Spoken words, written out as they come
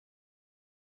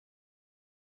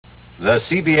The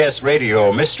CBS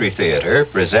Radio Mystery Theater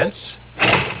presents...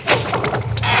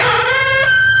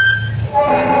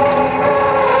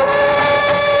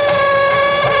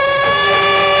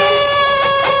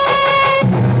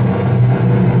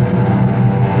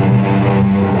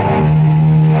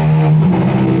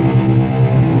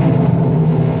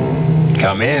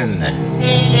 Come in.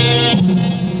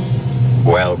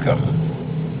 Welcome.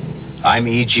 I'm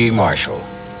E.G. Marshall.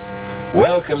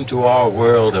 Welcome to our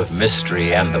world of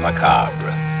mystery and the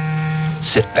macabre.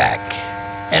 Sit back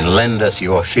and lend us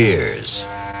your fears.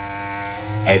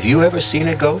 Have you ever seen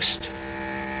a ghost?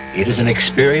 It is an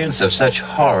experience of such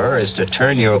horror as to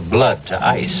turn your blood to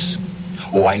ice.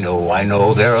 Oh, I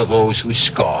know, there are those who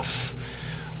scoff,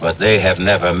 but they have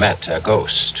never met a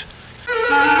ghost.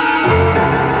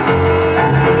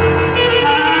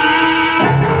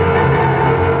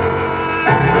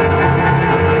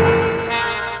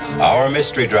 Our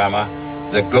mystery drama,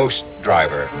 The Ghost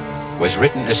Driver, was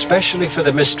written especially for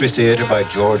the Mystery Theater by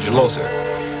George Lothar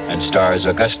and stars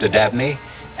Augusta Dabney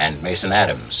and Mason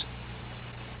Adams.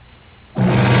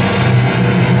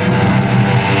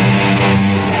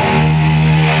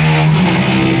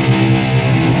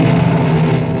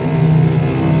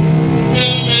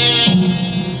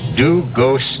 Do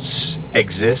ghosts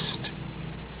exist?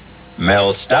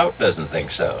 Mel Stout doesn't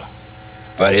think so,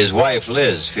 but his wife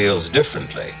Liz feels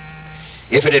differently.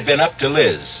 If it had been up to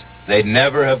Liz, they'd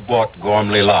never have bought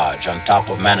Gormley Lodge on top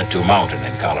of Manitou Mountain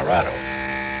in Colorado.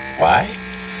 Why?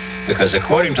 Because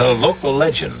according to the local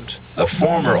legend, the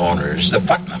former owners, the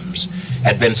Putnams,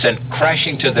 had been sent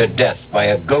crashing to their death by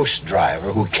a ghost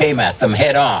driver who came at them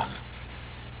head on.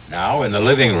 Now, in the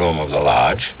living room of the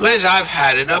lodge... Liz, I've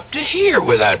had it up to here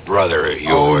with that brother of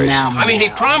yours. Oh, now, I mean, he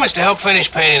promised to help finish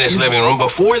painting this living room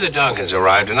before the Duncans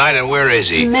arrived tonight, and where is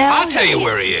he? Mel, I'll tell you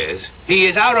where he is. He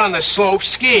is out on the slope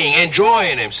skiing,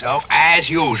 enjoying himself as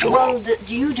usual. Well, do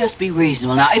you just be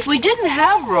reasonable. Now, if we didn't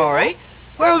have Rory,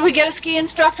 where would we get a ski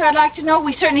instructor, I'd like to know?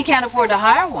 We certainly can't afford to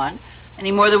hire one,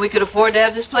 any more than we could afford to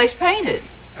have this place painted.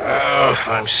 Oh,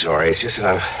 I'm sorry. It's just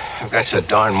that I've got so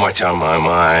darn much on my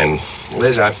mind.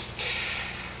 Liz,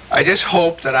 I just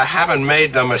hope that I haven't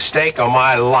made the mistake of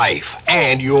my life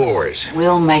and yours.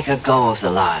 We'll make a go of the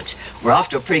lodge. We're off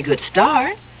to a pretty good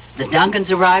start. The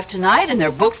Duncans arrive tonight, and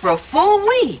they're booked for a full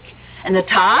week. And the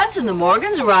Todds and the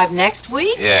Morgans arrive next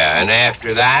week. Yeah, and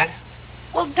after that?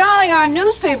 Well, darling, our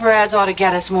newspaper ads ought to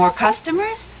get us more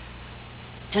customers.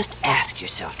 Just ask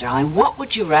yourself, darling, what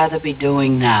would you rather be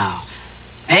doing now?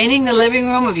 Painting the living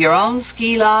room of your own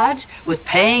ski lodge with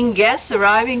paying guests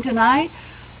arriving tonight?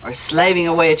 Or slaving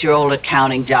away at your old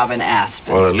accounting job in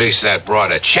Aspen? Well, at least that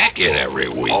brought a check in every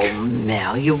week. Oh,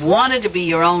 Mel, you've wanted to be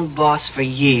your own boss for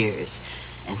years.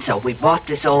 And so we bought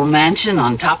this old mansion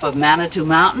on top of Manitou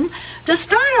Mountain to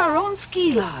start our own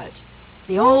ski lodge.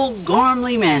 The old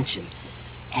Gormley Mansion.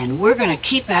 And we're going to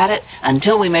keep at it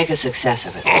until we make a success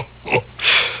of it.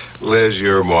 Liz,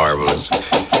 you're marvelous.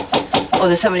 Oh,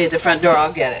 there's somebody at the front door.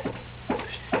 I'll get it.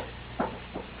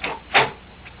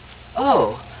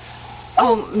 Oh,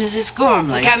 Mrs.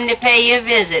 Gormley. Come to pay you a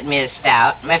visit, Miss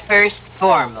Stout. My first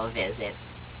formal visit.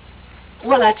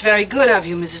 Well, that's very good of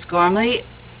you, Mrs. Gormley.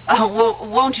 Well,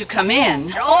 won't you come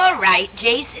in? All right,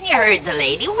 Jason. You heard the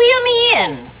lady. Wheel me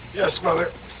in. Yes,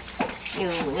 Mother. You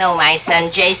know my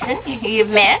son, Jason? You've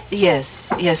met? Yes,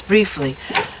 briefly.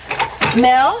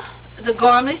 Mel, the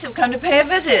Gormleys have come to pay a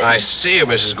visit. Nice to see you,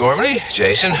 Mrs. Gormley.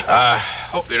 Jason,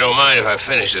 hope you don't mind if I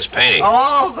finish this painting.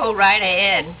 Oh, go right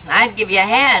ahead. I'd give you a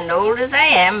hand, old as I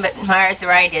am, but my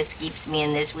arthritis keeps me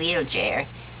in this wheelchair.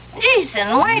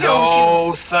 Jason, why don't you...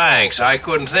 No, thanks. I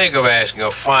couldn't think of asking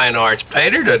a fine arts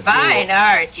painter to Fine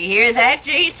art. You hear that,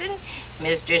 Jason?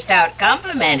 Mr. Stout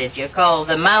complimented you. Called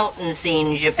the mountain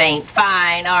scenes you paint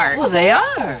fine art. Well, they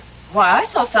are. Why, I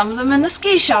saw some of them in the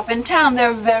ski shop in town.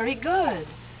 They're very good.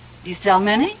 Do you sell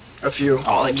many? A few.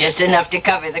 Oh, just enough to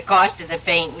cover the cost of the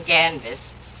paint and canvas.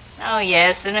 Oh,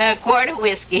 yes, and a quart of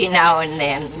whiskey now and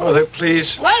then. Mother,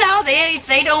 please. Well, now, if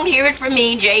they don't hear it from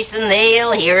me, Jason,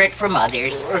 they'll hear it from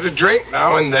others. A drink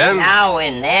now and then. Now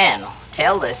and then.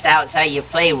 Tell the Stouts how you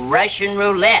play Russian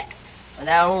roulette with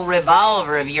that old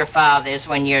revolver of your father's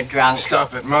when you're drunk.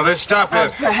 Stop it, Mother, stop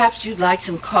it. Perhaps you'd like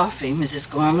some coffee,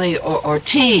 Mrs. Gormley, or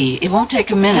tea. It won't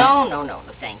take a minute. No,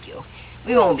 thank you.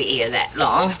 We won't be here that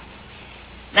long.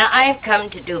 Now, I've come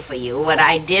to do for you what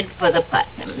I did for the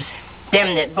Putnams.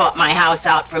 Them that bought my house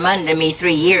out from under me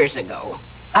 3 years ago.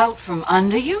 Out from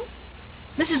under you?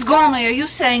 Mrs. Gormley, are you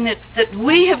saying that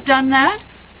we have done that?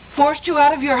 Forced you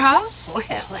out of your house? Well,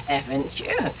 haven't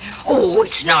you? Oh,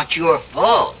 it's not your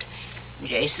fault.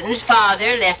 Jason's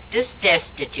father left us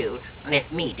destitute.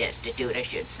 Left me destitute, I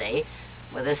should say.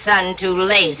 with a son too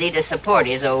lazy to support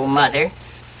his old mother.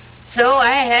 So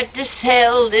I had to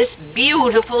sell this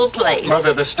beautiful place.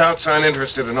 Mother, the Stouts aren't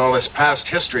interested in all this past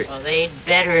history. Well, they'd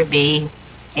better be,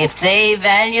 if they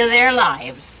value their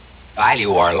lives.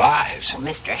 Value our lives? Well,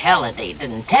 Mr. Halliday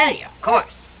didn't tell you, of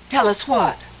course. Tell us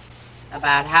what?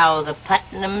 About how the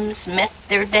Putnams met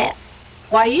their death.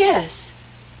 Why, yes.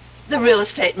 The real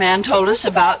estate man told us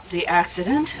about the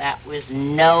accident. That was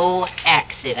no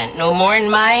accident. No more than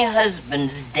my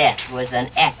husband's death was an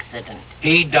accident.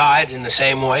 He died in the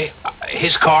same way?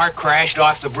 His car crashed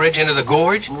off the bridge into the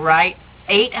gorge? Right.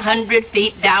 800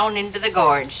 feet down into the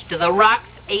gorge, to the rocks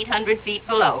 800 feet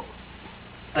below.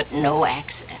 But no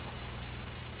accident.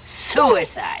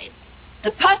 Suicide.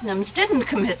 The Putnams didn't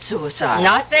commit suicide.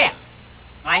 Not them.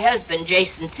 My husband,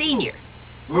 Jason Sr.,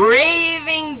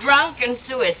 raving drunk and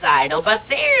suicidal, but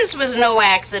theirs was no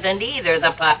accident either,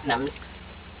 the Putnams.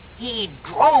 He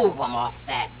drove them off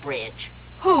that bridge.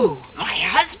 Who? My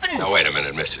husband. Now, wait a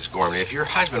minute, Mrs. Gormley. If your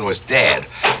husband was dead...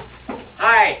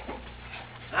 Hi,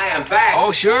 I'm back.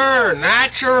 Oh, sure.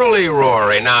 Naturally,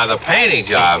 Rory. Now, the painting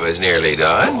job is nearly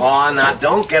done. Oh, now,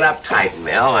 don't get uptight,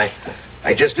 Mel.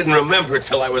 I just didn't remember it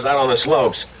till I was out on the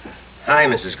slopes. Hi,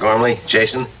 Mrs. Gormley.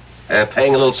 Jason.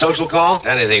 Paying a little social call? It's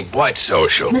anything but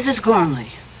social. Mrs. Gormley,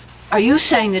 are you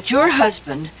saying that your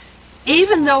husband,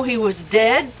 even though he was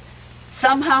dead,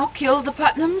 somehow killed the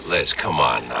Putnams? Liz, come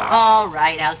on now. All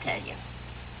right, I'll tell you.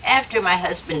 After my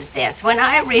husband's death, when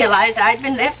I realized I'd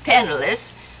been left penniless,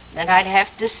 that I'd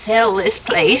have to sell this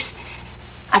place,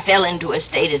 I fell into a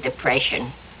state of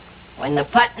depression. When the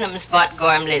Putnams bought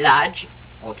Gormley Lodge,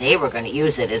 well, they were going to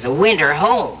use it as a winter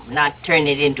home, not turn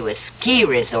it into a ski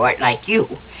resort like you.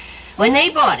 When they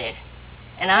bought it,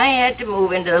 and I had to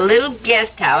move into the little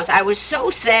guest house, I was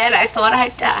so sad I thought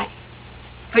I'd die.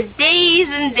 For days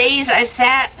and days I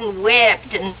sat and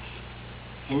wept, and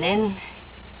then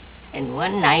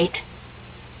one night,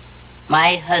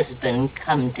 my husband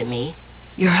come to me.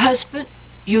 Your husband?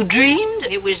 You dreamed?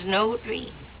 It was no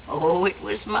dream. Oh, it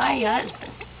was my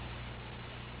husband.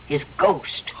 His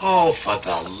ghost. Oh, for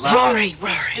the love... Rory.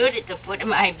 Stood at the foot of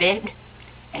my bed,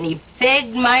 and he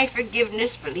begged my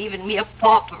forgiveness for leaving me a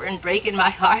pauper and breaking my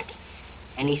heart.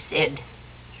 And he said,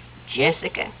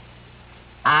 Jessica,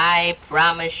 I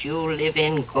promise you'll live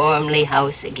in Gormley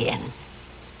House again.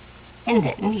 And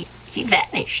then he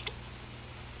vanished.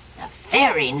 The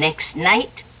very next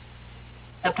night,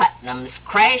 the Putnams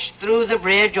crashed through the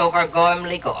bridge over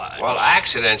Gormley Gorge. Well,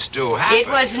 accidents do happen. It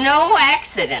was no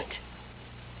accident.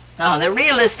 No, the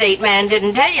real estate man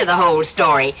didn't tell you the whole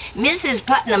story. Mrs.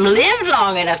 Putnam lived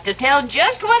long enough to tell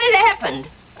just what had happened.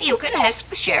 You can ask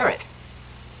the sheriff.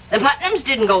 The Putnams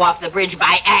didn't go off the bridge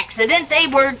by accident. They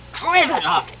were driven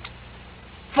off it.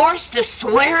 Forced to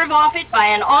swerve off it by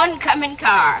an oncoming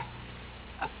car.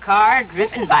 A car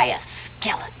driven by a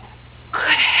skeleton. Good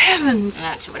heavens.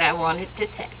 That's what I wanted to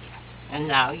tell you. And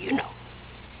now you know.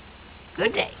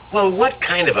 Good day. Well, what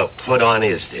kind of a put-on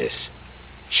is this?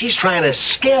 She's trying to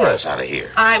scare us out of here.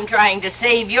 I'm trying to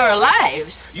save your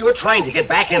lives. You're trying to get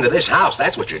back into this house.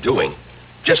 That's what you're doing.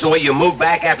 Just the way you moved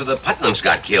back after the Putnams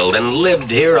got killed and lived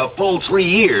here a full 3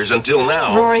 years until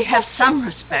now. Rory, have some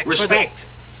respect. Respect?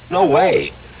 No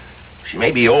way. She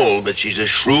may be old, but she's as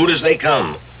shrewd as they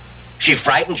come. She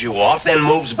frightens you off, then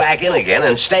moves back in again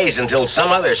and stays until some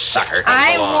other sucker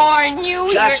comes along. I warn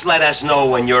you. Just let us know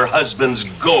when your husband's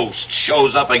ghost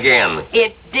shows up again.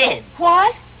 It did.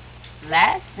 What?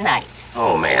 Last night.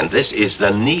 Oh, man, this is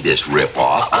the neatest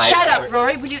ripoff. Shut up,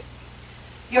 Rory, will you...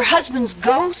 Your husband's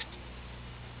ghost?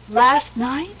 Last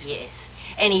night? Yes.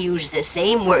 And he used the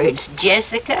same words.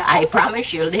 Jessica, I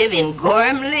promise you'll live in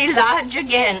Gormley Lodge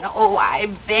again. Oh, I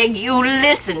beg you,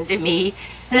 listen to me.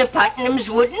 The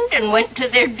Putnams wouldn't and went to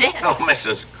their death. Oh,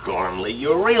 Mrs. Gormley,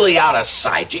 you're really out of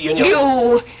sight.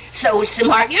 You so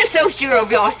smart. You're so sure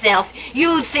of yourself.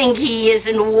 You think he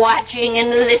isn't watching and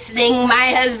listening,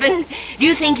 my husband? Do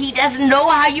you think he doesn't know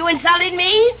how you insulted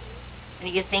me? Do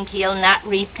you think he'll not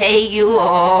repay you?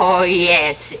 Oh,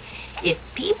 yes. If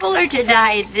people are to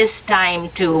die this time,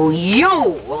 too, you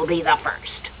will be the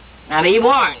first. Now be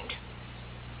warned.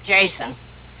 Jason,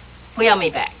 wheel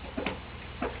me back.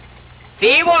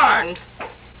 Be warned.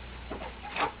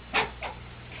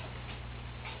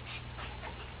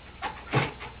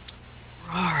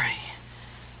 Rory,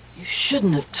 you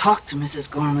shouldn't have talked to Mrs.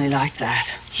 Gormley like that.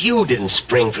 You didn't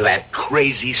spring for that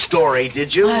crazy story,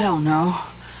 did you? I don't know.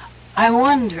 I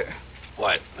wonder.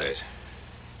 What, Liz?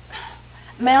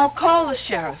 Mel, call the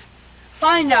sheriff.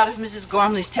 Find out if Mrs.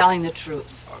 Gormley's telling the truth.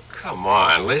 Oh, come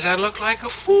on, Liz. I look like a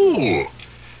fool.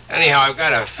 Anyhow, I've got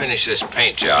to finish this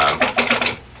paint job.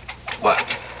 What?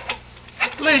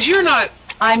 Liz, you're not...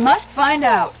 I must find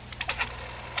out.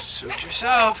 Suit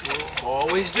yourself. You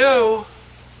always do.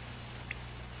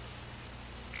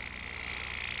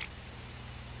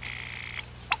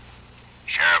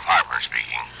 Sheriff Harper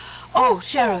speaking. Oh,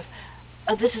 Sheriff,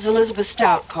 this is Elizabeth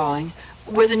Stout calling.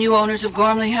 We're the new owners of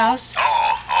Gormley House.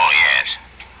 Oh, yes.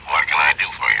 What can I do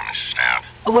for you, Mrs. Stout?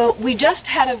 Well, we just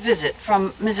had a visit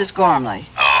from Mrs. Gormley.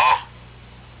 Oh?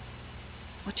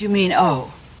 What do you mean,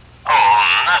 oh?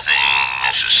 Oh, nothing,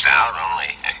 Mrs. Stout, only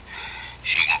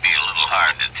she can be a little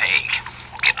hard to take,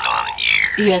 getting on in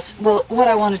years. Yes, well, what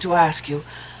I wanted to ask you.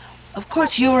 Of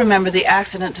course, you remember the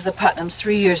accident to the Putnams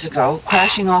 3 years ago,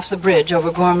 crashing off the bridge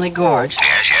over Gormley Gorge.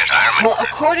 Yes, I remember. Well,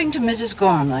 according to Mrs.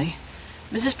 Gormley,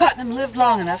 Mrs. Putnam lived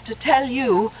long enough to tell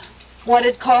you what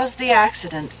had caused the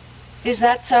accident. Is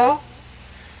that so?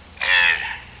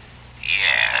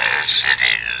 Yes, it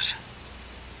is.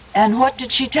 And what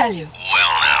did she tell you?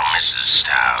 Well, now, Mrs.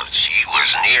 Stout, she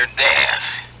was near death.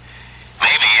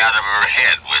 Maybe out of her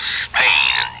head with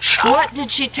pain and shock. What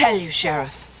did she tell you,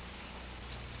 Sheriff?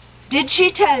 Did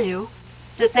she tell you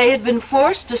that they had been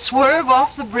forced to swerve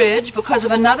off the bridge because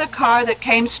of another car that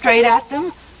came straight at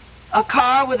them? A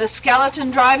car with a skeleton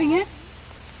driving it?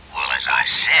 Well, as I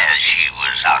said, she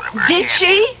was out of her Did head.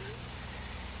 she?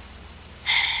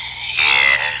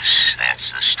 Yes,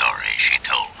 that's the story she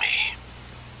told me.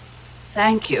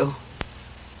 Thank you.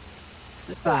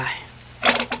 Goodbye.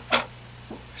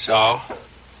 So?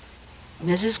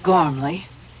 Mrs. Gormley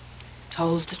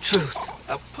told the truth.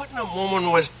 The Putnam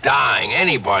woman was dying.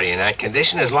 Anybody in that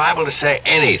condition is liable to say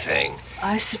anything.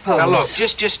 I suppose. Now, look,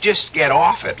 just get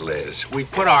off it, Liz. We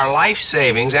put our life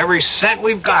savings, every cent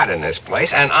we've got in this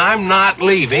place, and I'm not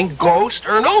leaving, ghost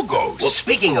or no ghost. Well,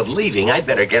 speaking of leaving, I'd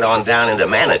better get on down into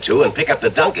Manitou and pick up the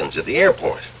Duncans at the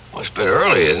airport. Well, it's a bit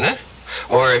early, isn't it?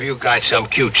 Or have you got some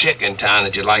cute chick in town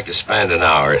that you'd like to spend an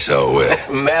hour or so with?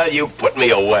 Mel, you put me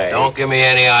away. Don't give me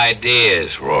any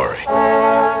ideas, Rory.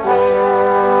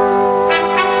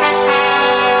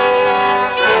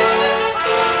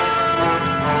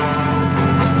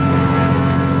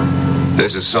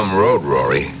 This is some road,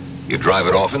 Rory. You drive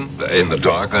it often? In the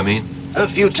dark, I mean?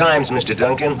 A few times, Mr.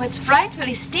 Duncan. Well, it's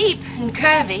frightfully steep and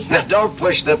curvy. Now, don't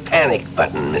push the panic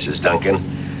button, Mrs.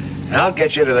 Duncan. I'll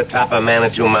get you to the top of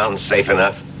Manitou Mountain safe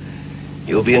enough.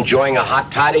 You'll be enjoying a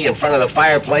hot toddy in front of the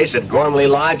fireplace at Gormley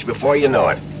Lodge before you know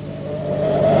it.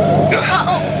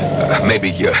 Maybe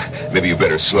you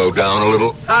better slow down a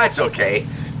little. Ah, it's okay.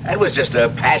 That was just a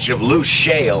patch of loose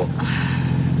shale.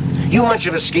 You much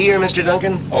of a skier, Mr.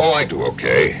 Duncan? Oh, I do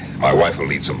okay. My wife will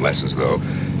need some lessons, though.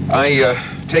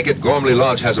 I take it Gormley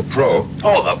Lodge has a pro.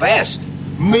 Oh, the best.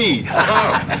 Me?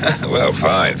 Oh. Well,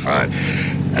 fine.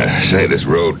 Say, this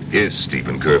road is steep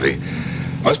and curvy.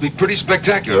 Must be pretty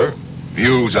spectacular.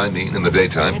 Views, I mean, in the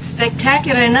daytime. It's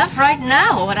spectacular enough right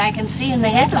now, what I can see in the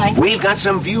headlights. We've got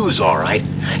some views, all right.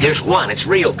 Here's one. It's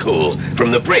real cool.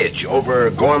 From the bridge over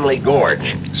Gormley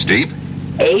Gorge. Steep?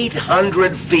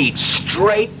 800 feet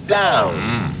straight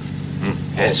down.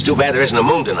 It's too bad there isn't a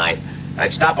moon tonight.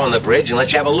 I'd stop on the bridge and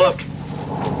let you have a look.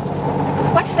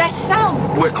 What's that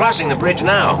sound? We're crossing the bridge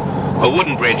now. A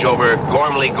wooden bridge over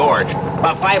Gormley Gorge.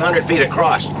 About 500 feet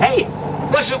across. Hey!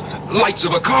 What's the lights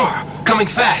of a car coming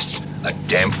fast? That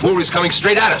damn fool is coming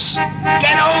straight at us.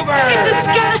 Get over! It's a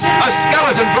skeleton! A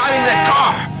skeleton driving that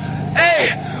car.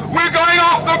 Hey, we're going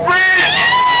off the bridge!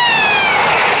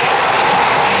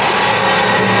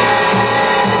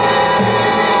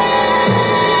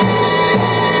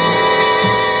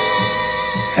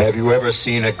 Have you ever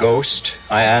seen a ghost?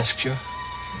 I asked you.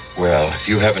 Well, if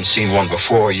you haven't seen one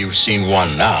before, you've seen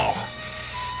one now.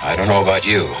 I don't know about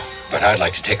you, but I'd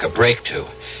like to take a break to,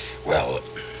 well,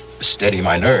 steady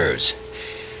my nerves.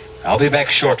 I'll be back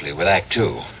shortly with Act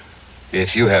 2.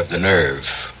 If you have the nerve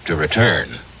to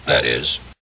return, that is.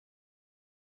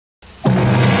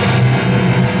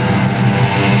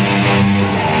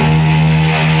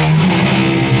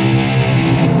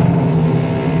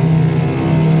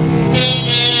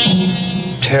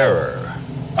 Terror,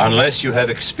 unless you have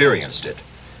experienced it,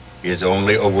 is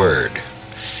only a word.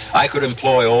 I could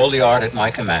employ all the art at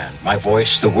my command, my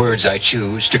voice, the words I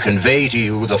choose, to convey to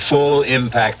you the full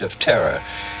impact of terror.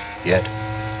 Yet,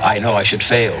 I know I should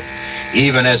fail,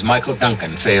 even as Michael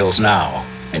Duncan fails now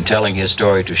in telling his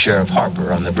story to Sheriff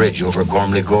Harper on the bridge over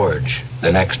Gormley Gorge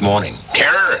the next morning.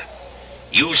 Terror?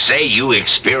 You say you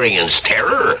experienced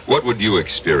terror? What would you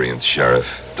experience, Sheriff?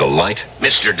 Delight?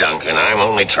 Mr. Duncan, I'm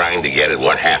only trying to get at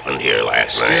what happened here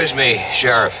last night. Excuse me,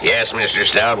 Sheriff. Yes, Mr.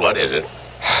 Stout, what is it?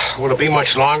 Will it be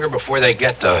much longer before they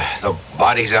get the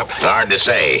bodies up? Hard to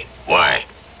say. Why?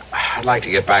 I'd like to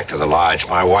get back to the lodge.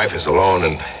 My wife is alone,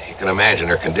 and you can imagine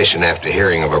her condition after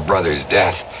hearing of her brother's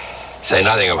death. say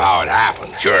nothing of how it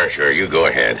happened. Sure, you go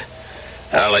ahead.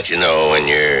 I'll let you know when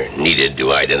you're needed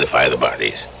to identify the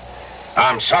bodies.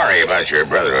 I'm sorry about your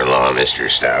brother-in-law, Mr.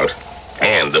 Stout,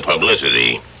 and the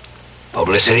publicity.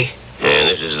 Publicity? And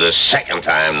this is the second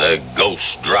time the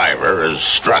ghost driver has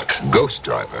struck. Ghost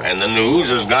driver? And the news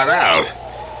has got out.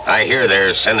 I hear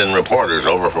they're sending reporters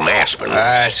over from Aspen.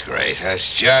 That's great.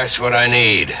 That's just what I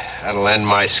need. That'll end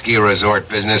my ski resort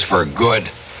business for good.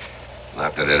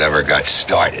 Not that it ever got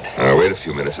started. Wait a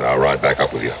few minutes and I'll ride back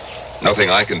up with you. Nothing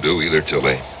I can do either till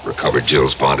they recover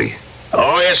Jill's body.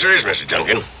 Oh, yes, there is, Mr.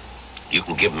 Duncan. You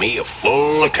can give me a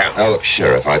full account. Now, look,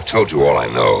 Sheriff, I've told you all I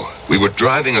know. We were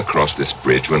driving across this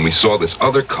bridge when we saw this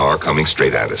other car coming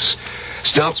straight at us.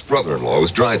 Stout's brother-in-law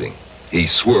was driving. He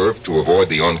swerved to avoid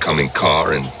the oncoming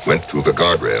car and went through the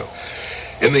guardrail.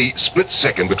 In the split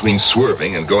second between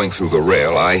swerving and going through the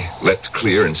rail, I leapt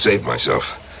clear and saved myself.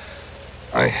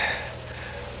 I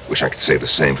wish I could say the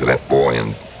same for that boy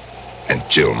and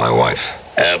Jill, my wife.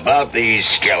 About the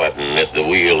skeleton at the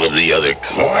wheel of the other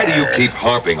car. Why do you keep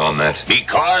harping on that?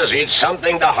 Because it's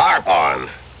something to harp on.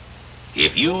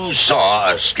 If you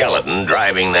saw a skeleton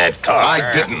driving that car...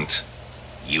 I didn't.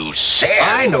 You said...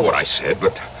 I know what I said,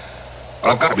 but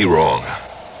I've got to be wrong.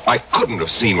 I couldn't have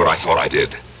seen what I thought I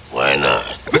did. Why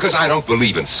not? Because I don't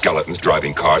believe in skeletons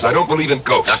driving cars. I don't believe in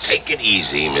ghosts. Now, take it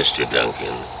easy, Mr.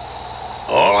 Duncan.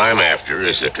 All I'm after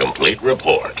is a complete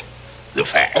report. The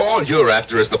fact. All you're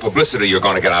after is the publicity you're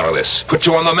going to get out of this. Put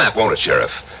you on the map, won't it,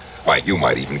 Sheriff? Why, you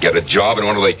might even get a job in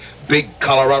one of the big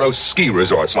Colorado ski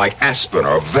resorts like Aspen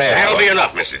or Vail. That'll be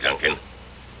enough, Mr. Duncan.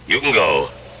 You can go.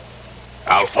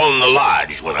 I'll phone the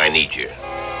lodge when I need you.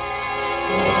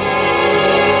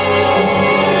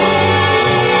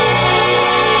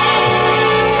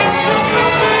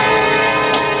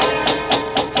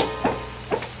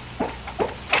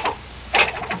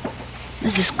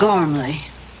 Mrs. Gormley.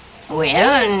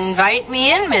 Well, invite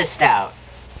me in, Miss Stout.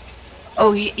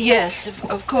 Oh, yes,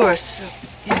 of course.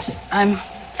 Yes, I'm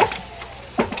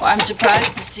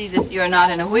surprised to see that you're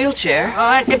not in a wheelchair.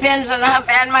 Oh, it depends on how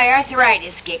bad my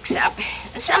arthritis kicks up.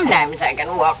 Sometimes I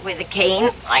can walk with a cane,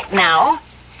 like now.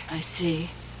 I see.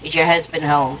 Is your husband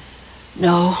home?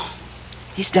 No,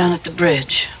 he's down at the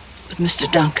bridge with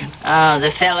Mr. Duncan. Oh,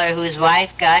 the feller whose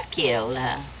wife got killed,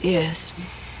 huh? Yes.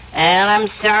 Well, I'm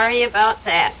sorry about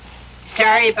that.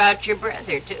 Sorry about your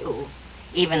brother, too.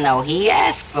 Even though he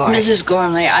asked for it. Mrs.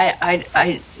 Gormley, Your I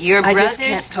just brother's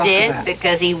can't talk dead about it.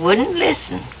 because he wouldn't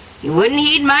listen. He wouldn't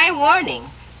heed my warning.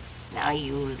 Now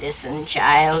you listen,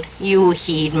 child. You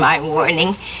heed my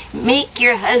warning. Make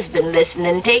your husband listen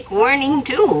and take warning,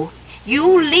 too.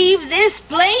 You leave this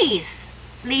place.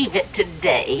 Leave it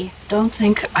today. Don't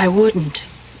think I wouldn't.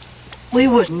 We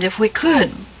wouldn't if we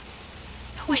could.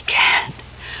 But we can't.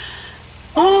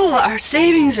 All our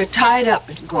savings are tied up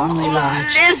in Gormley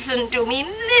Lodge. Listen to me,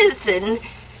 listen.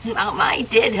 Now, my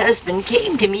dead husband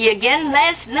came to me again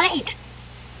last night.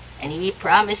 And he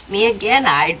promised me again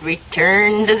I'd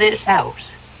return to this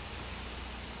house.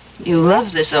 You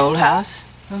love this old house,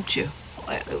 don't you?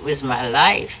 Well, it was my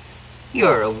life.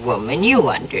 You're a woman. You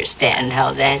understand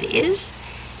how that is.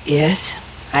 Yes.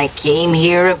 I came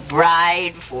here a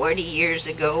bride 40 years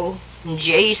ago.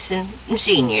 Jason,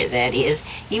 Senior, that is.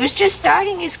 He was just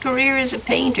starting his career as a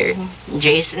painter.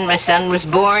 Jason, my son, was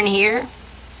born here.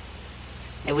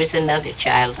 There was another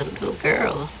child, a little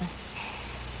girl.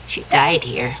 She died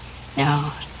here.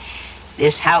 No,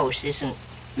 this house isn't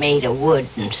made of wood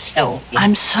and stone.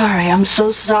 I'm sorry. I'm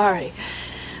so sorry.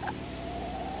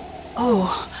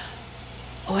 Oh,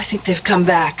 I think they've come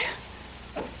back.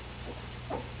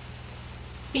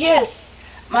 Yes.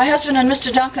 My husband and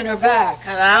Mr. Duncan are back.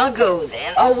 I'll go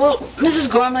then. Oh, well, Mrs.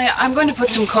 Gormley, I'm going to put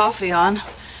some coffee on.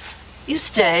 You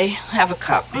stay. Have a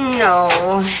cup. No.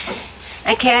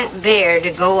 I can't bear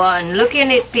to go on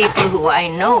looking at people who I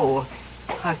know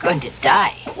are going to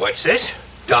die. What's this?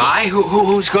 Die?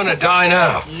 Who's going to die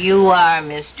now? You are,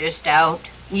 Mr. Stout.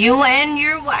 You and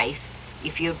your wife.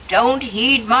 If you don't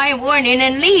heed my warning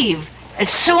and leave as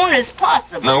soon as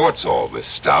possible. Now, what's all this,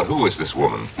 Stout? Who is this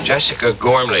woman? Jessica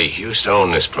Gormley used to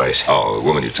own this place. Oh, the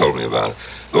woman you told me about.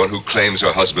 The one who claims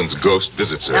her husband's ghost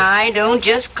visits her. I don't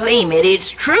just claim it.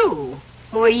 It's true.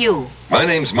 Who are you? My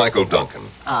name's Michael Duncan.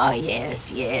 Oh,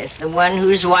 yes. The one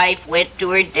whose wife went to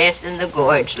her death in the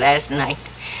gorge last night.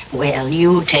 Well,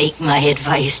 you take my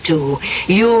advice, too.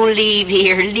 You leave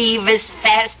here. Leave as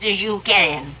fast as you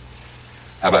can.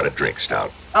 How about a drink,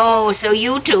 Stout? Oh, so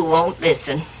you two won't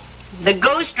listen. The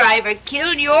ghost driver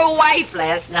killed your wife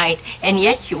last night, and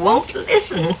yet you won't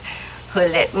listen. Well,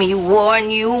 let me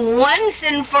warn you once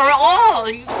and for all.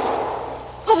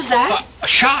 What was that? A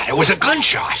shot. It was a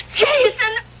gunshot.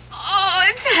 Jason! Oh,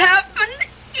 it's happened.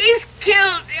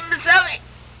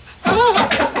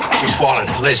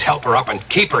 Liz, help her up and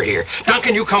keep her here.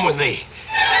 Duncan, you come with me.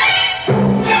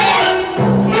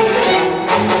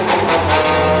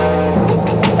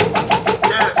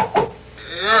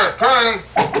 Yeah, fine.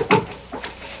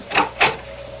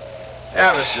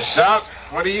 Yeah, Mr. Stout,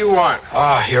 what do you want?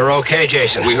 Oh, you're okay,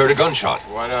 Jason. We heard a gunshot.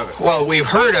 What of it? Well, we've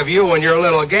heard of you and your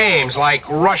little games like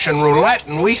Russian roulette,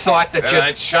 and we thought that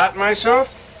I'd shot myself?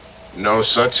 No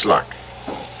such luck.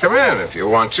 Come in if you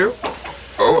want to.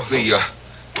 Oh,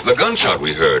 the gunshot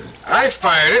we heard. I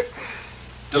fired it.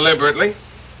 Deliberately.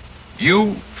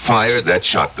 You fired that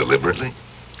shot deliberately?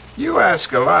 You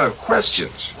ask a lot of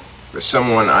questions for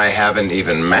someone I haven't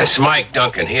even met. It's Mike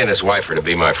Duncan. He and his wife are to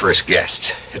be my first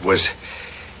guests. It was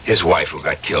his wife who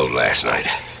got killed last night.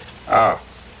 Oh.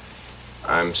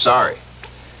 I'm sorry.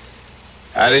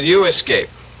 How did you escape?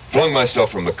 Flung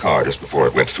myself from the car just before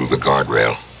it went through the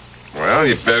guardrail. Well,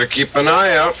 you'd better keep an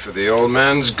eye out for the old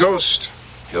man's ghost.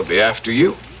 He'll be after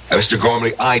you. Mr.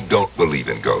 Gormley, I don't believe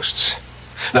in ghosts.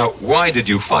 Now, why did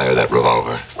you fire that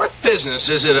revolver? What business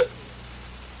is it?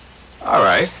 All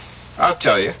right. I'll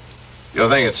tell you. You'll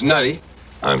think it's nutty.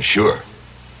 I'm sure.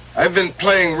 I've been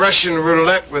playing Russian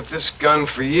roulette with this gun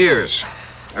for years.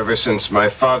 Ever since my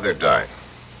father died.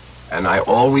 And I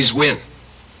always win.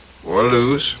 Or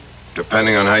lose,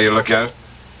 depending on how you look at it.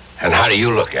 And how do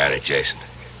you look at it, Jason?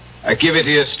 I give it to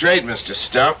you straight, Mr.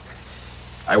 Stout.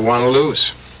 I want to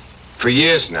lose. For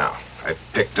years now, I've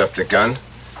picked up the gun.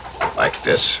 Like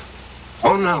this.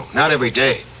 Oh, no, not every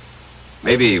day.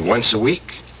 Maybe once a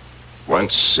week.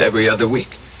 Once every other week.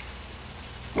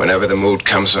 Whenever the mood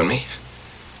comes on me.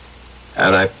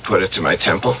 And I put it to my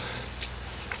temple.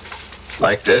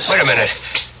 Like this. Wait a minute.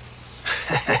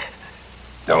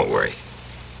 Don't worry.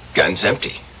 Gun's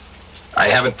empty. I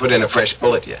haven't put in a fresh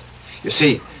bullet yet. You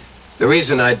see, the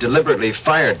reason I deliberately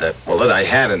fired that bullet I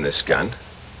had in this gun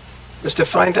was to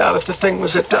find out if the thing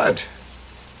was a dud.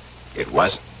 It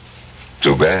wasn't.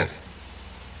 Too bad.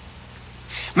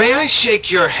 May I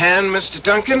shake your hand, Mr.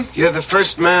 Duncan? You're the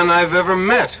first man I've ever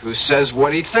met who says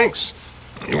what he thinks.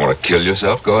 You want to kill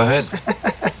yourself? Go ahead.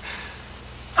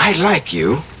 I like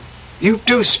you. You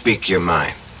do speak your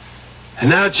mind. And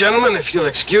now, gentlemen, if you'll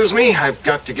excuse me, I've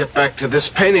got to get back to this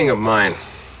painting of mine.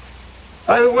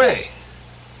 By the way,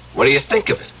 what do you think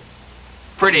of it?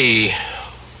 Pretty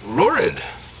lurid,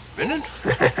 isn't it?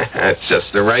 That's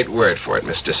just the right word for it,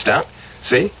 Mr. Stout.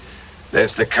 See?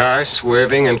 There's the car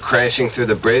swerving and crashing through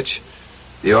the bridge.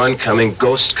 The oncoming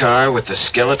ghost car with the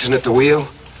skeleton at the wheel.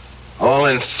 All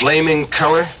in flaming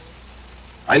color.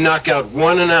 I knock out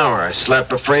one an hour. I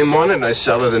slap a frame on it and I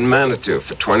sell it in Manitou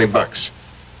for $20.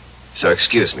 So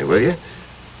excuse me, will you?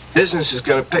 Business is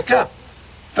going to pick up,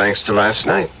 thanks to last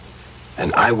night.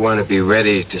 And I want to be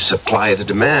ready to supply the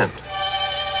demand.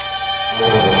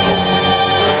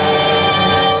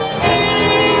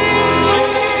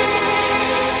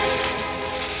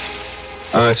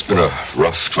 It's been a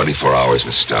rough 24 hours,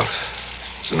 Miss Stout.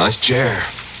 It's a nice chair.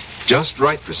 Just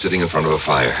right for sitting in front of a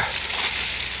fire.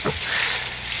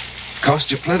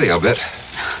 Cost you plenty, I'll bet.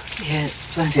 Yes,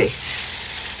 plenty.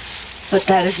 But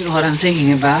that isn't what I'm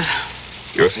thinking about.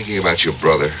 You're thinking about your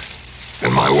brother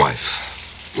and my wife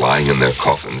lying in their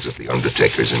coffins at the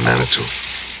undertakers in Manitou.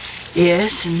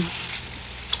 Yes, and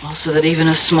also that even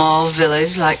a small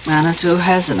village like Manitou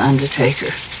has an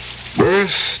undertaker.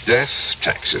 Birth, death,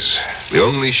 taxes. The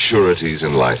only sureties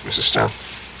in life, Mrs. Stout.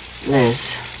 Liz.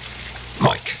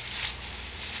 Mike.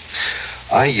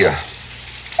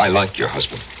 I like your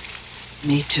husband.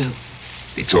 Me too.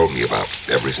 He told me about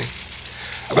everything.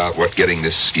 About what getting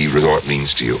this ski resort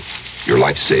means to you. Your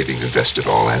life savings invested,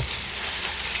 all that.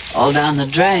 All down the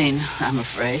drain, I'm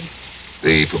afraid.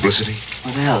 The publicity?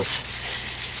 What else?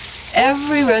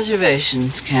 Every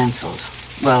reservation's canceled.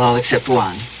 Well, all except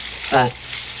one. But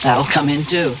that'll come in,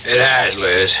 too. It has,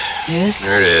 Liz. Yes?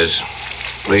 There it is.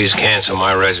 Please cancel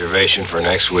my reservation for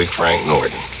next week, Frank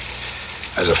Norton.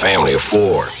 Has a family of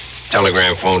 4.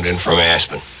 Telegram phoned in from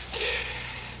Aspen.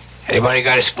 Anybody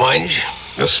got a sponge?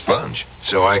 A sponge?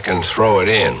 So I can throw it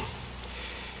in.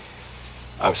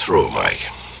 I'm through, Mike.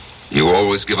 You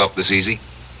always give up this easy?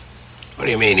 What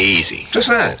do you mean, easy? Just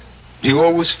that. Do you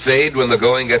always fade when the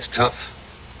going gets tough?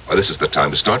 Well, this is the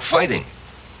time to start fighting.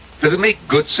 Does it make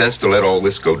good sense to let all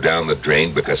this go down the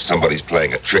drain because somebody's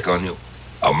playing a trick on you?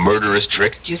 A murderous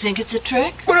trick? Do you think it's a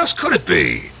trick? What else could it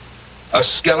be? A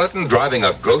skeleton driving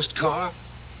a ghost car?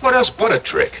 What else but a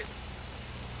trick?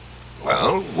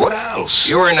 Well, what else?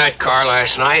 You were in that car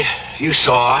last night. You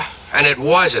saw. And it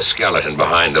was a skeleton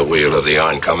behind the wheel of the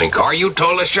oncoming car. You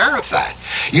told the sheriff that.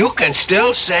 You can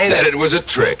still say that it was a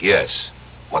trick, yes.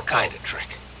 What kind of trick?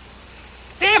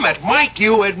 Damn it, Mike,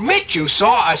 you admit you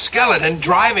saw a skeleton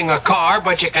driving a car,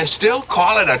 but you can still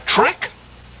call it a trick?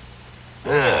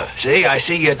 See, I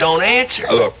see you don't answer.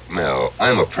 Look, Mel,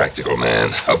 I'm a practical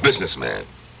man, a businessman.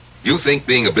 You think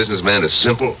being a businessman is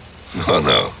simple? Oh,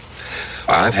 no.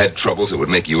 I've had troubles that would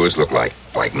make yours look like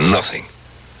nothing.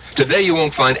 Today you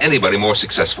won't find anybody more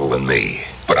successful than me.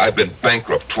 But I've been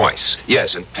bankrupt twice.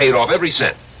 Yes, and paid off every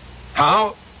cent.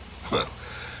 How? Well,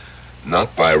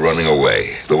 not by running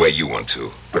away the way you want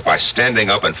to, but by standing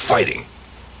up and fighting.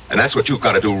 And that's what you've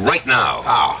got to do right now.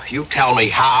 How? You tell me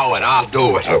how, and I'll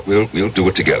do it. Look, we'll do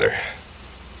it together.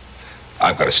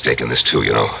 I've got a stake in this, too,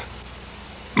 you know.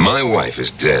 My wife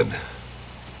is dead.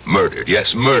 Murdered.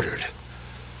 Yes, murdered.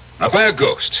 Not by a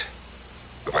ghost,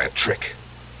 but by a trick.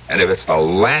 And if it's the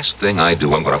last thing I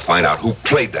do, I'm going to find out who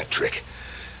played that trick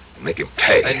and make him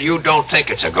pay. And you don't think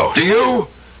it's a ghost? Do you?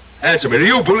 Answer me. Do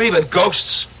you believe in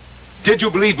ghosts? Did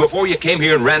you believe before you came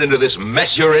here and ran into this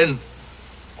mess you're in?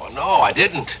 Well, no, I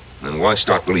didn't. Then why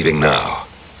start believing now?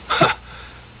 Ha!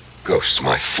 Ghosts,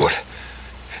 my foot.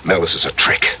 Mel, this is a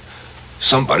trick.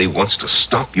 Somebody wants to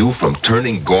stop you from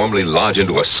turning Gormley Lodge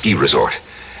into a ski resort.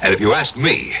 And if you ask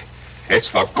me,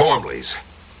 it's the Gormleys.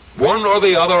 One or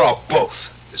the other or both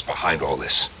is behind all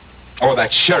this. Or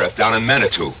that sheriff down in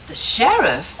Manitou. The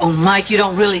sheriff? Oh, Mike, you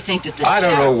don't really think that the I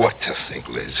don't know what to think,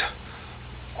 Liz.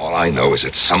 All I know is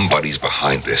that somebody's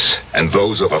behind this, and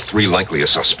those are the three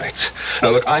likeliest suspects. Now,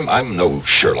 look, I'm no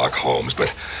Sherlock Holmes, but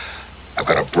I've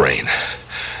got a brain,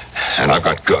 and I've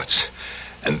got guts,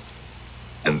 and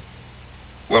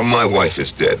well, my wife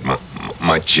is dead,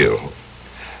 my Jill.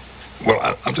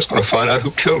 Well, I'm just going to find out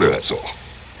who killed her, that's all.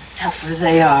 Tough as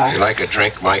they are. You like a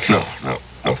drink, Mike? No,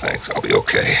 thanks. I'll be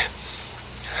okay.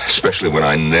 Especially when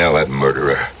I nail that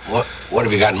murderer. What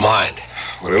have you got in mind?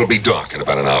 Well, it'll be dark in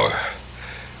about an hour.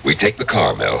 We take the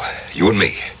car, Mel, you and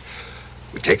me.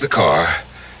 We take the car,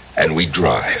 and we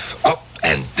drive up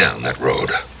and down that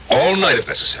road, all night if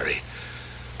necessary,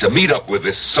 to meet up with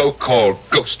this so-called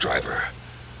ghost driver.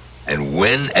 And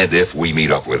when and if we meet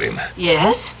up with him...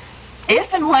 Yes?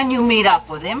 If and when you meet up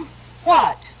with him,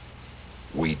 what?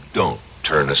 We don't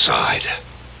turn aside.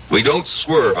 We don't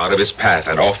swerve out of his path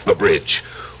and off the bridge.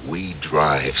 We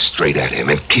drive straight at him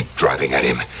and keep driving at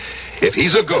him. If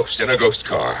he's a ghost in a ghost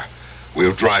car...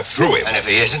 we'll drive through him. And if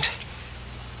he isn't?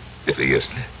 If he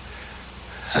isn't?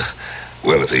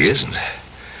 Well, if he isn't,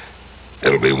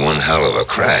 it'll be one hell of a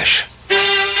crash.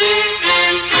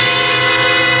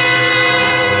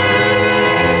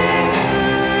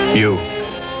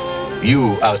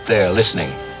 You out there listening,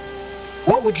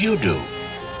 what would you do?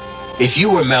 If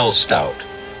you were Mel Stout,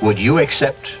 would you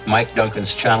accept Mike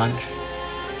Duncan's challenge?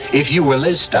 If you were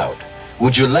Liz Stout,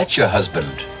 would you let your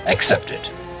husband accept it?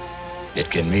 It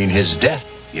can mean his death,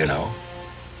 you know.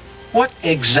 What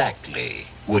exactly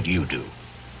would you do?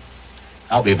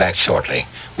 I'll be back shortly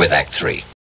with Act 3.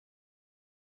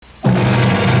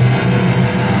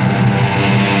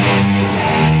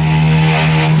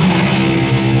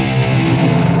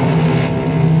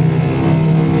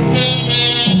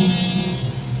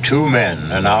 Two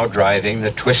men are now driving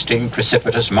the twisting,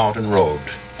 precipitous mountain road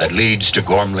that leads to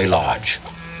Gormley Lodge.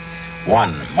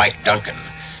 One, Mike Duncan,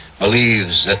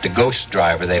 believes that the ghost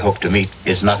driver they hope to meet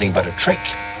is nothing but a trick.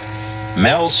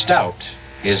 Mel Stout,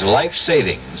 his life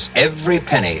savings, every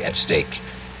penny at stake,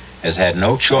 has had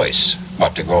no choice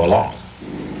but to go along.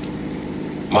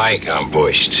 Mike, I'm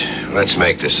bushed. Let's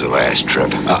make this the last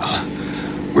trip.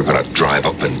 We're going to drive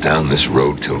up and down this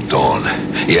road till dawn.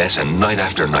 Yes, and night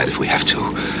after night if we have to.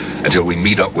 Until we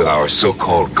meet up with our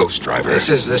so-called ghost driver. This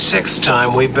is the 6th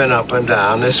time we've been up and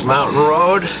down this mountain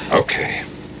road. Okay.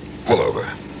 Pull over.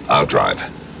 I'll drive.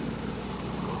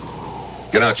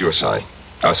 Get out your side.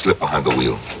 I'll slip behind the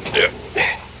wheel. Yeah.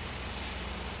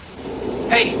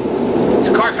 Hey, there's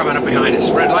a car coming up behind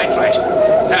us. Red light flash.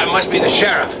 That must be the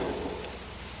sheriff.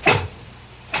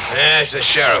 There's the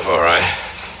sheriff, all right.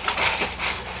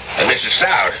 Mr.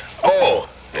 Stout. Oh,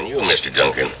 and you, Mr.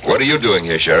 Duncan. What are you doing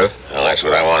here, Sheriff? Well, that's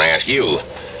what I want to ask you.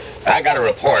 I got a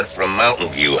report from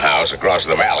Mountain View House across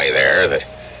the valley there that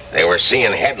they were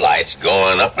seeing headlights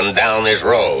going up and down this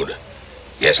road.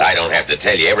 Guess I don't have to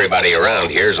tell you everybody around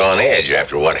here's on edge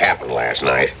after what happened last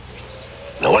night.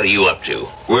 Now, what are you up to?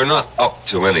 We're not up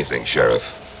to anything, Sheriff.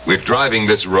 We're driving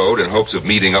this road in hopes of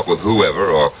meeting up with whoever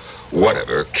or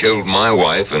whatever killed my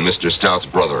wife and Mr. Stout's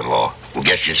brother-in-law.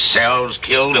 Get yourselves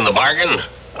killed in the bargain?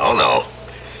 Oh, no.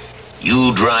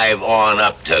 You drive on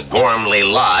up to Gormley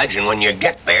Lodge, and when you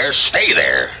get there, stay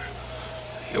there.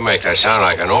 You make that sound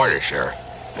like an order, Sheriff.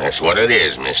 That's what it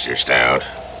is, Mr. Stout.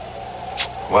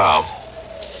 Well,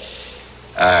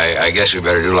 I guess we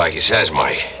better do like he says,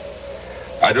 Mike.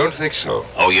 I don't think so.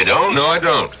 Oh, you don't? No, I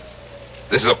don't.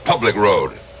 This is a public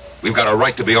road. We've got a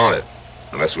right to be on it.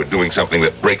 Unless we're doing something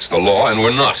that breaks the law, and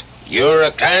we're not. You're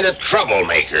a kind of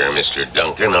troublemaker, Mr.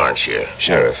 Duncan, aren't you?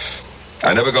 Sheriff,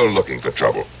 I never go looking for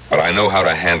trouble, but I know how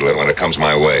to handle it when it comes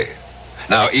my way.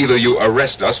 Now, either you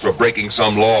arrest us for breaking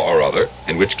some law or other,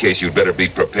 in which case you'd better be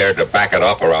prepared to back it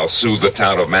up, or I'll sue the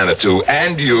town of Manitou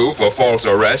and you for false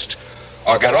arrest,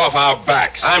 or get off our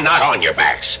backs. I'm not on your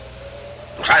backs.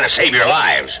 I'm trying to save your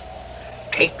lives.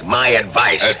 Take my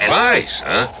advice. Advice,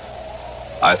 huh?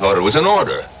 I thought it was an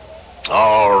order.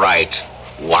 All right,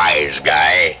 wise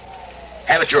guy.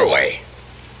 Have it your way.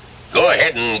 Go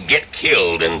ahead and get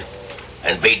killed and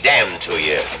be damned to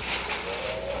you.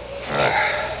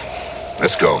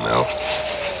 Let's go, Mel.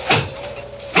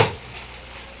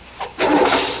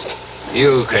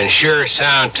 You can sure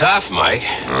sound tough, Mike.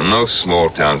 No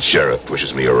small-town sheriff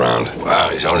pushes me around. Well,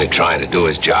 he's only trying to do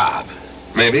his job.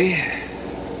 Maybe.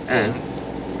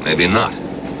 Maybe not.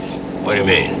 What do you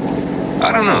mean?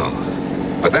 I don't know.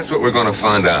 But that's what we're going to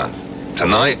find out.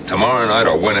 Tonight, tomorrow night,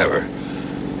 or whenever.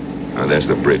 There's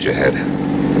the bridge ahead.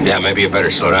 Yeah, maybe you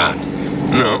better slow down.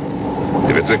 No.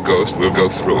 If it's a ghost, we'll go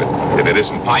through it. If it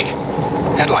isn't... Mike,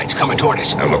 headlights coming toward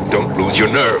us. Now, look, don't lose your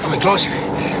nerve. Coming closer.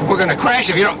 We're going to crash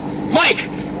if you don't... Mike!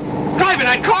 Driving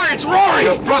that car, it's Rory!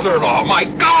 Your brother-in-law, my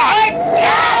God!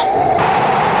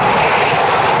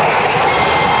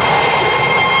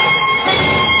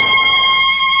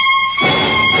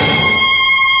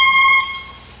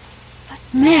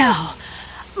 Mel.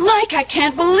 Mike, I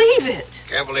can't believe it.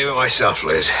 Can't believe it myself,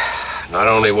 Liz. Not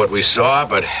only what we saw,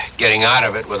 but getting out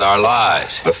of it with our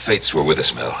lives. The fates were with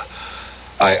us, Mel.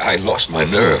 I lost my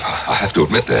nerve. I have to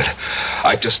admit that.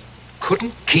 I just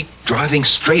couldn't keep driving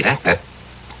straight at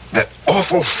that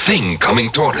awful thing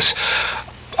coming toward us.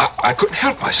 I couldn't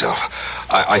help myself.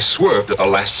 I swerved at the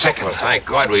last second. Well, thank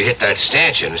God we hit that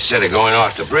stanchion instead of going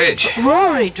off the bridge.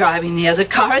 Rory driving the other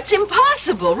car. It's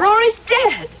impossible. Rory's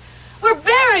dead. We're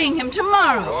burying him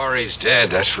tomorrow. Rory's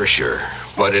dead, that's for sure.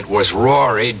 But it was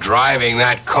Rory driving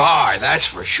that car, that's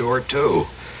for sure, too.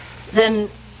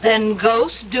 Then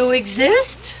ghosts do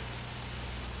exist?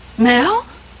 Mel?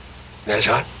 Yes,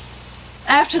 hon?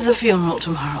 After the funeral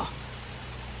tomorrow,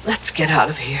 let's get out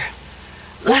of here.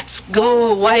 Let's go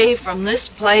away from this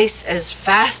place as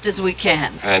fast as we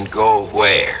can. And go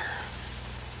where?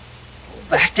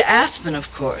 Back to Aspen, of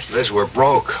course. Liz, we're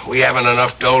broke. We haven't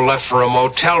enough dough left for a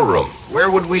motel room. Where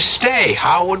would we stay?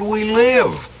 How would we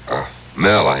live?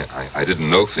 Mel, I didn't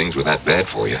know things were that bad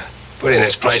for you. Putting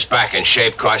this place back in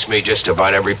shape cost me just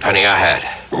about every penny I had.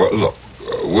 Well, look,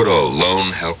 would a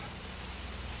loan help?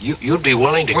 You'd be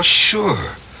willing to... Well,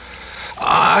 sure.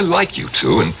 I like you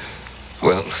two, and,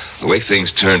 well, the way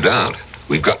things turned out,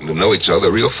 we've gotten to know each other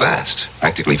real fast.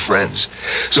 Practically friends.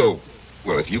 So,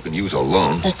 well, if you can use a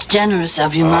loan... That's generous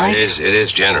of you, Mike. It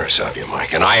is generous of you,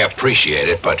 Mike, and I appreciate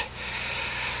it, but...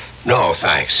 No,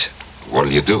 thanks.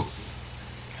 What'll you do?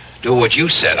 Do what you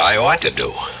said I ought to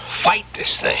do. Fight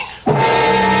this thing.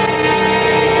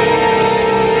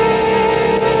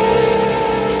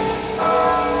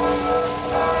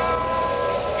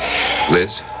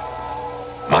 Liz,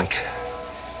 Mike,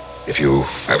 if you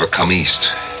ever come east,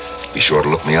 be sure to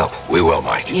look me up. We will,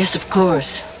 Mike. Yes, of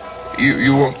course.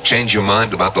 You won't change your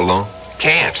mind about the loan?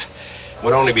 Can't.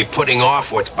 Would only be putting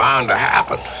off what's bound to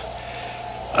happen.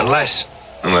 Unless...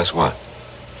 Unless what?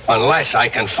 Unless I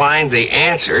can find the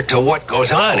answer to what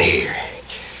goes on here.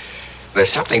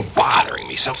 There's something bothering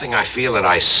me, something I feel that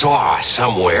I saw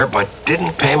somewhere but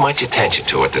didn't pay much attention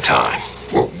to at the time.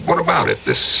 Well, what about it,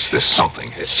 this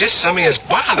something? It's just something that's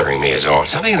bothering me is all.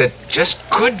 Something that just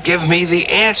could give me the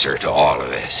answer to all of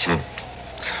this.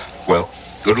 Well,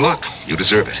 good luck. You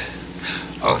deserve it.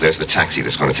 Oh, there's the taxi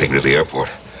that's going to take me to the airport.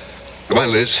 Goodbye,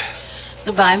 Liz.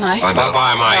 Goodbye, Mike. Bye, Mel.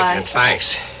 Bye-bye, Mike, Bye. and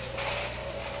thanks.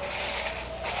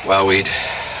 Well, we'd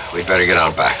better get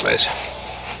on back, Liz.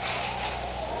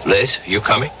 Liz, you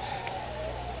coming?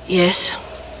 Yes.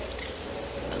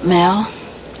 Mel,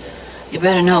 you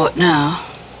better know it now.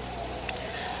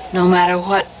 No matter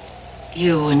what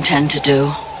you intend to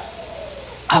do,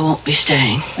 I won't be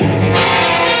staying.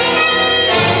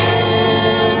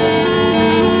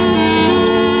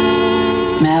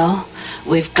 Mel,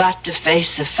 we've got to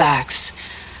face the facts.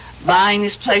 Buying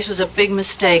this place was a big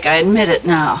mistake. I admit it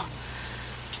now.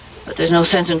 But there's no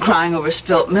sense in crying over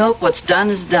spilt milk. What's done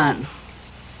is done.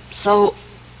 So,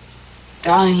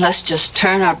 darling, let's just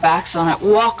turn our backs on it,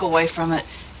 walk away from it,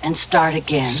 and start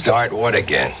again. Start what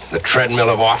again? The treadmill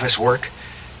of office work?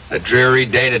 The dreary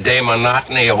day-to-day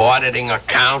monotony of auditing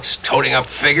accounts, toting up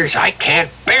figures. I can't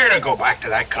bear to go back to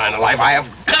that kind of life. I have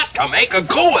got to make a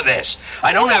go of this.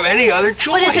 I don't have any other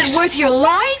choice. But is it worth your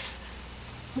life?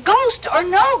 Ghost or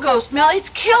no ghost, Mel, it's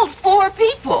killed 4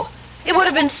 people. It would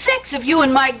have been 6 if you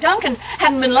and Mike Duncan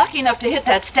hadn't been lucky enough to hit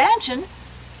that stanchion.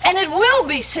 And it will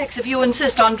be 6 if you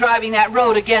insist on driving that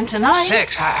road again tonight.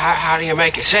 6? How do you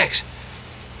make it 6?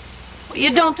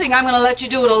 You don't think I'm going to let you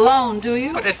do it alone, do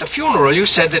you? But at the funeral, you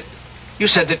said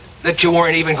that you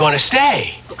weren't even going to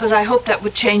stay. Because I hoped that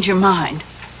would change your mind.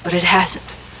 But it hasn't.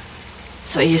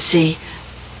 So you see,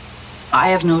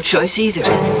 I have no choice either.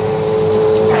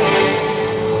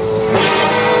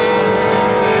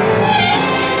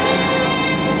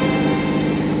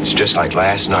 It's just like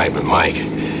last night with Mike.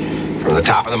 From the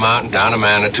top of the mountain down to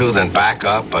Manitou, then back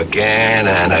up again,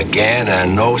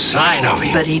 and no sign of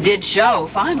him. But he did show,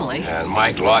 finally. And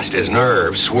Mike lost his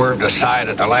nerve, swerved aside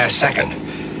at the last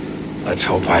second. Let's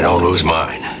hope I don't lose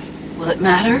mine. Will it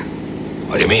matter?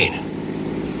 What do you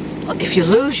mean? Well, if you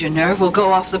lose your nerve, we'll go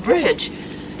off the bridge.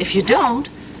 If you don't,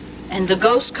 and the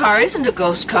ghost car isn't a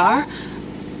ghost car,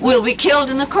 we'll be killed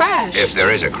in the crash. If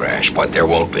there is a crash, but there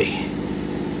won't be.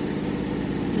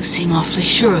 You seem awfully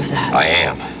sure of that. I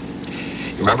am.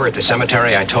 Remember at the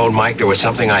cemetery I told Mike there was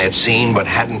something I had seen but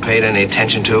hadn't paid any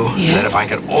attention to? Yes. That if I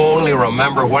could only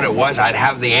remember what it was, I'd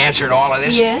have the answer to all of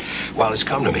this? Yes. Well, it's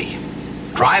come to me.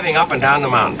 Driving up and down the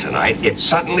mountain tonight, it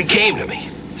suddenly came to me.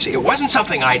 See, it wasn't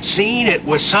something I'd seen, it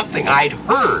was something I'd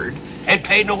heard and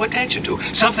paid no attention to.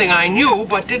 Something I knew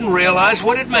but didn't realize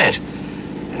what it meant.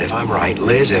 And if I'm right,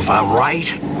 Liz, if I'm right...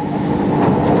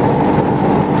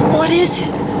 What is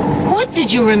it? What did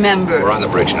you remember? We're on the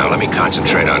bridge now. Let me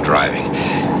concentrate on driving.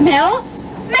 Mel?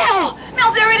 Mel!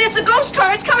 Mel, there it is, the ghost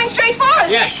car. It's coming straight for us.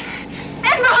 Yes.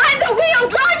 And behind the wheel,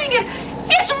 driving it,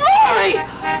 it's Rory!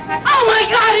 Oh, my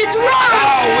God, it's Rory!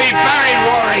 Oh, we buried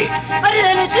Rory. But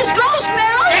then it's his ghost,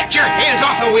 Mel! Get your hands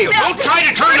off the wheel. Mel, Don't try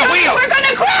to turn the wheel. We're going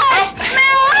to crash!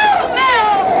 Mel!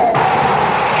 Mel!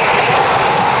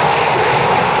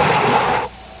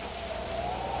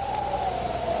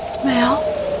 Mel?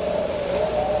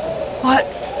 What?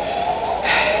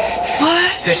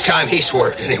 What? This time he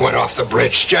swerved and he went off the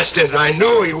bridge, just as I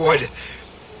knew he would.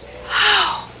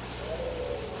 How?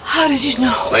 How did you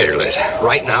know? Later, Liz.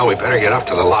 Right now, we better get up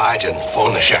to the lodge and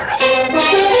phone the sheriff.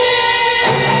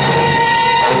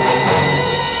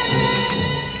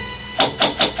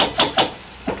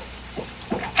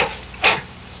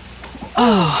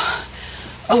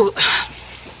 Oh,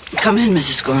 come in,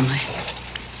 Mrs. Gormley.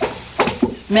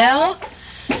 Mel?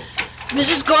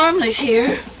 Mrs. Gormley's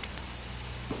here.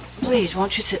 Please,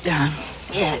 won't you sit down?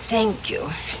 Yes, thank you.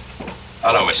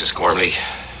 Hello, Mrs. Gormley.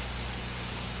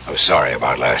 I'm sorry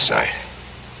about last night.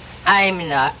 I'm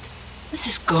not.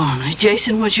 Mrs. Gormley,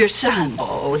 Jason was your son.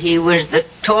 Oh, he was the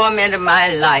torment of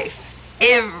my life.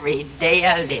 Every day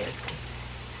I lived.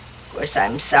 Of course,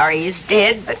 I'm sorry he's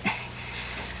dead, but...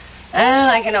 Well,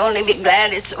 I can only be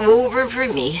glad it's over for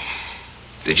me.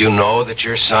 Did you know that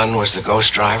your son was the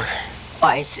ghost driver?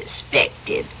 I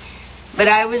suspected, but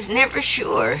I was never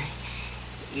sure.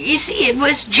 You see, it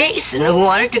was Jason who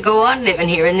wanted to go on living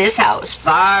here in this house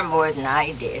far more than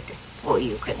I did. Oh,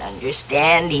 you can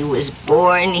understand. He was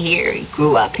born here. He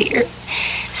grew up here.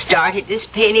 Started his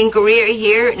painting career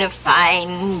here in a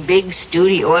fine, big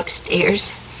studio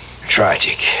upstairs.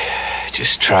 Tragic.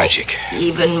 Just tragic.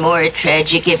 Even more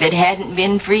tragic if it hadn't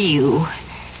been for you.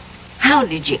 How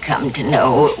did you come to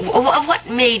know? What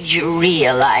made you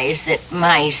realize that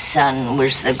my son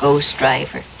was the ghost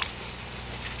driver?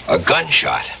 A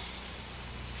gunshot.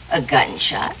 A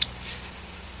gunshot?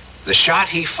 The shot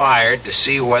he fired to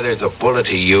see whether the bullet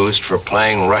he used for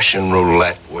playing Russian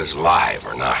roulette was live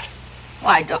or not.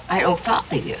 Well, I don't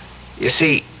follow you. You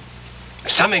see,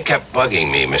 something kept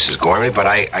bugging me, Mrs. Gormley, but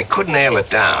I couldn't nail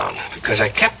it down because I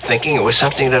kept thinking it was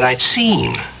something that I'd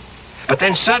seen. But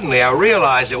then suddenly I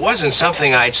realized it wasn't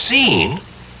something I'd seen,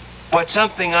 but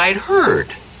something I'd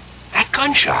heard. That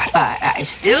gunshot. I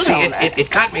still don't... It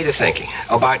got me to thinking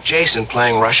about Jason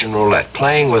playing Russian roulette,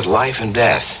 playing with life and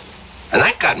death. And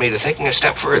that got me to thinking a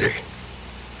step further.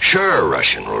 Sure,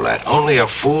 Russian roulette. Only a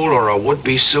fool or a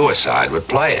would-be suicide would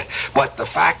play it. But the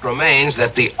fact remains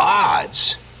that the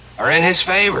odds are in his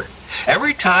favor.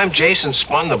 Every time Jason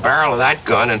spun the barrel of that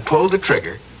gun and pulled the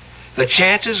trigger, the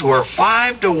chances were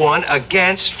 5 to 1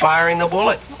 against firing the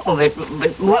bullet. Oh,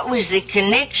 but what was the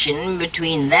connection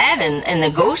between that and the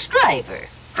ghost driver?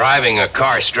 Driving a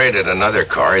car straight at another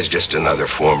car is just another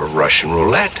form of Russian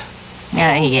roulette.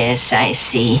 Ah, yes, I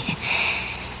see.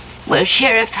 Well,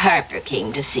 Sheriff Harper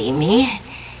came to see me.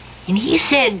 And he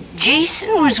said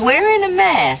Jason was wearing a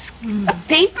mask. A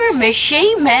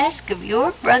papier-mâché mask of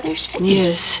your brother's face.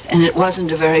 Yes, and it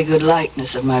wasn't a very good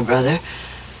likeness of my brother.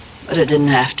 But it didn't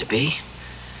have to be.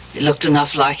 It looked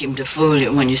enough like him to fool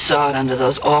you when you saw it under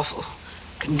those awful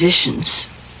conditions.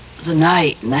 The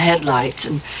night and the headlights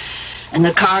and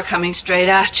the car coming straight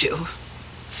at you.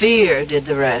 Fear did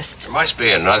the rest. There must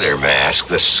be another mask,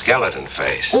 the skeleton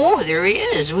face. Oh, there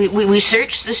is. We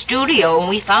searched the studio and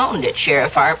we found it,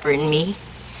 Sheriff Harper and me.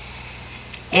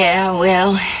 Yeah,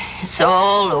 well, it's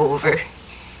all over.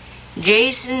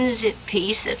 Jason's at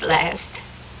peace at last.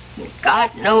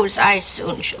 God knows I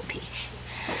soon shall be.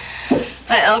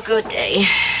 Well, good day.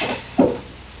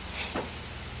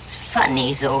 It's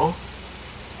funny, though.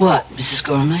 What, Mrs.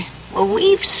 Gormley? Well,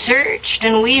 we've searched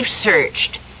and we've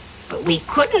searched, but we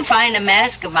couldn't find a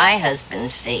mask of my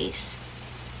husband's face.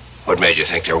 What made you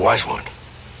think there was one?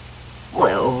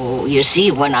 Well, you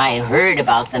see, when I heard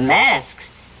about the masks,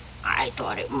 I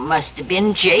thought it must have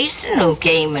been Jason who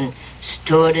came and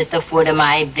stood at the foot of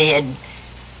my bed.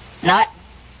 Not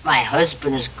my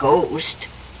husband's ghost.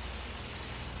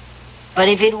 But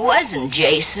if it wasn't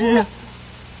Jason,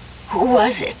 who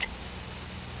was it?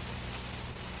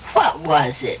 What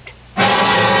was it?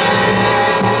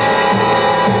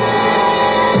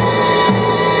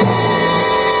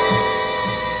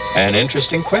 An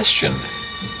interesting question.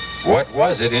 What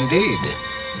was it indeed?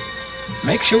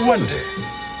 Makes you wonder.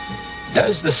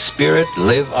 Does the spirit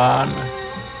live on?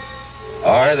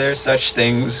 Are there such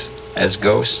things as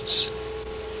ghosts?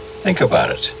 Think about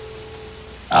it.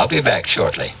 I'll be back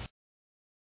shortly.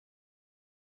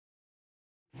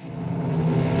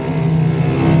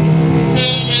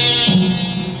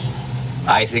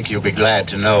 I think you'll be glad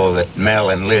to know that Mel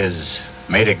and Liz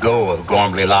made a go of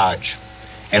Gormley Lodge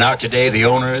and are today the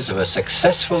owners of a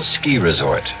successful ski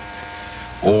resort.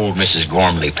 Old Mrs.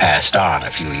 Gormley passed on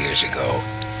a few years ago.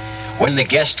 When the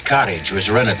guest cottage was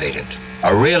renovated,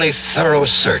 a really thorough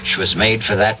search was made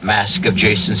for that mask of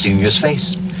Jason Sr.'s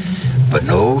face, but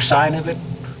no sign of it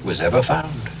was ever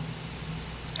found.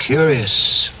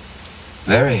 Curious.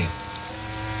 Very.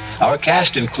 Our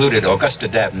cast included Augusta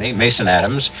Dabney, Mason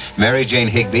Adams, Mary Jane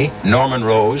Higby, Norman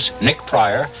Rose, Nick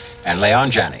Pryor, and Leon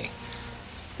Janney.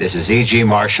 This is E.G.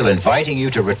 Marshall inviting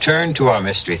you to return to our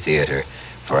Mystery Theater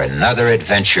for another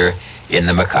adventure in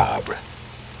the macabre.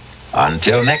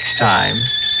 Until next time,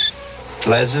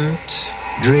 pleasant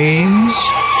dreams.